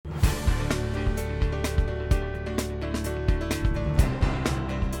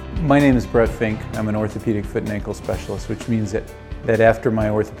My name is Brett Fink. I'm an orthopedic foot and ankle specialist, which means that after my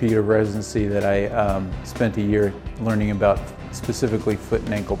orthopedic residency that I spent a year learning about specifically foot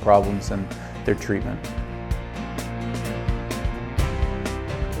and ankle problems and their treatment.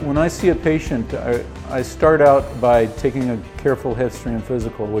 When I see a patient, I start out by taking a careful history and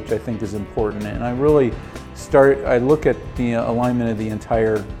physical, which I think is important, and I look at the alignment of the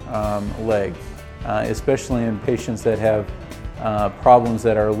entire leg, especially in patients that have problems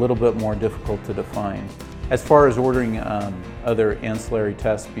that are a little bit more difficult to define. As far as ordering other ancillary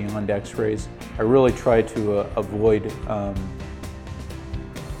tests beyond x-rays, I really try to avoid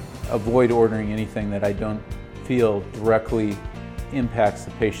ordering anything that I don't feel directly impacts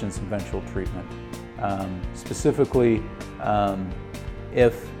the patient's eventual treatment. Specifically,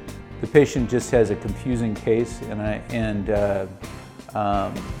 if the patient just has a confusing case, and I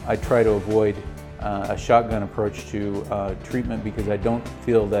try to avoid a shotgun approach to treatment, because I don't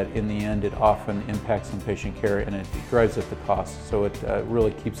feel that in the end it often impacts on patient care and it drives up the cost. So it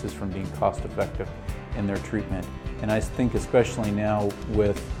really keeps us from being cost effective in their treatment. And I think especially now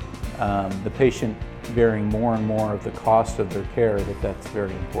with the patient bearing more and more of the cost of their care, that's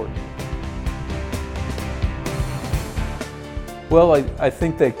very important. Well, I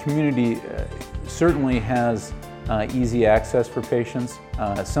think that community certainly has easy access for patients.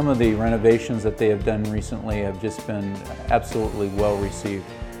 Some of the renovations that they have done recently have just been absolutely well received.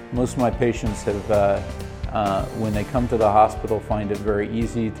 Most of my patients have, when they come to the hospital, find it very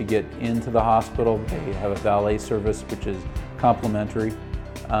easy to get into the hospital. They have a valet service which is complimentary.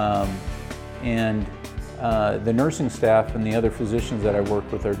 And the nursing staff and the other physicians that I work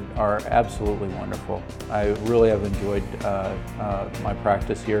with are absolutely wonderful. I really have enjoyed my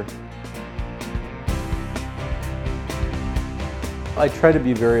practice here. I try to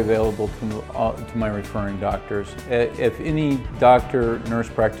be very available to my referring doctors. If any doctor, nurse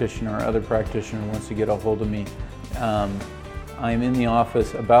practitioner, or other practitioner wants to get a hold of me, I'm in the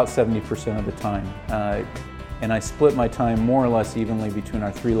office about 70% of the time. And I split my time more or less evenly between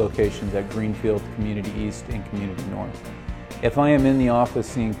our 3 locations at Greenfield, Community East, and Community North. If I am in the office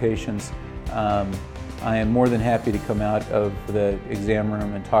seeing patients, I am more than happy to come out of the exam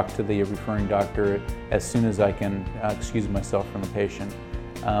room and talk to the referring doctor as soon as I can excuse myself from the patient.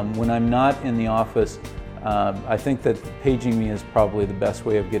 When I'm not in the office, I think that paging me is probably the best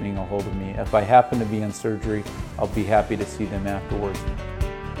way of getting a hold of me. If I happen to be in surgery, I'll be happy to see them afterwards.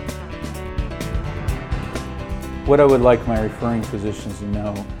 What I would like my referring physicians to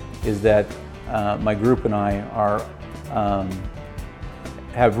know is that my group and I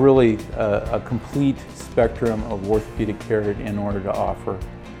have really a complete spectrum of orthopedic care in order to offer.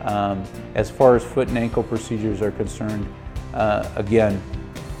 As far as foot and ankle procedures are concerned, again,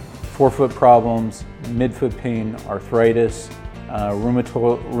 forefoot problems, midfoot pain, arthritis,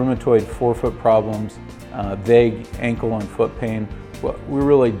 rheumatoid forefoot problems, vague ankle and foot pain, we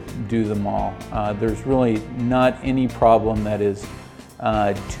really do them all. There's really not any problem that is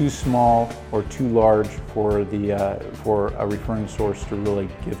too small or too large for a referring source to really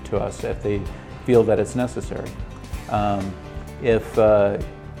give to us if they feel that it's necessary. If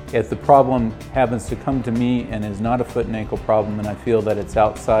the problem happens to come to me and is not a foot and ankle problem, and I feel that it's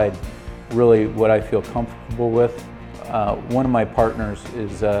outside really what I feel comfortable with, one of my partners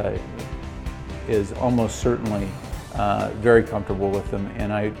is almost certainly very comfortable with them,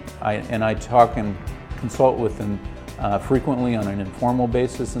 and I talk and consult with them frequently on an informal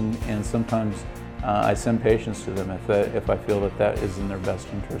basis, and sometimes I send patients to them if I feel that is in their best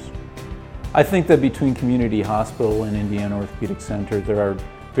interest. I think that between Community Hospital and Indiana Orthopedic Center, there are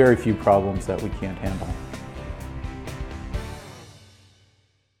very few problems that we can't handle.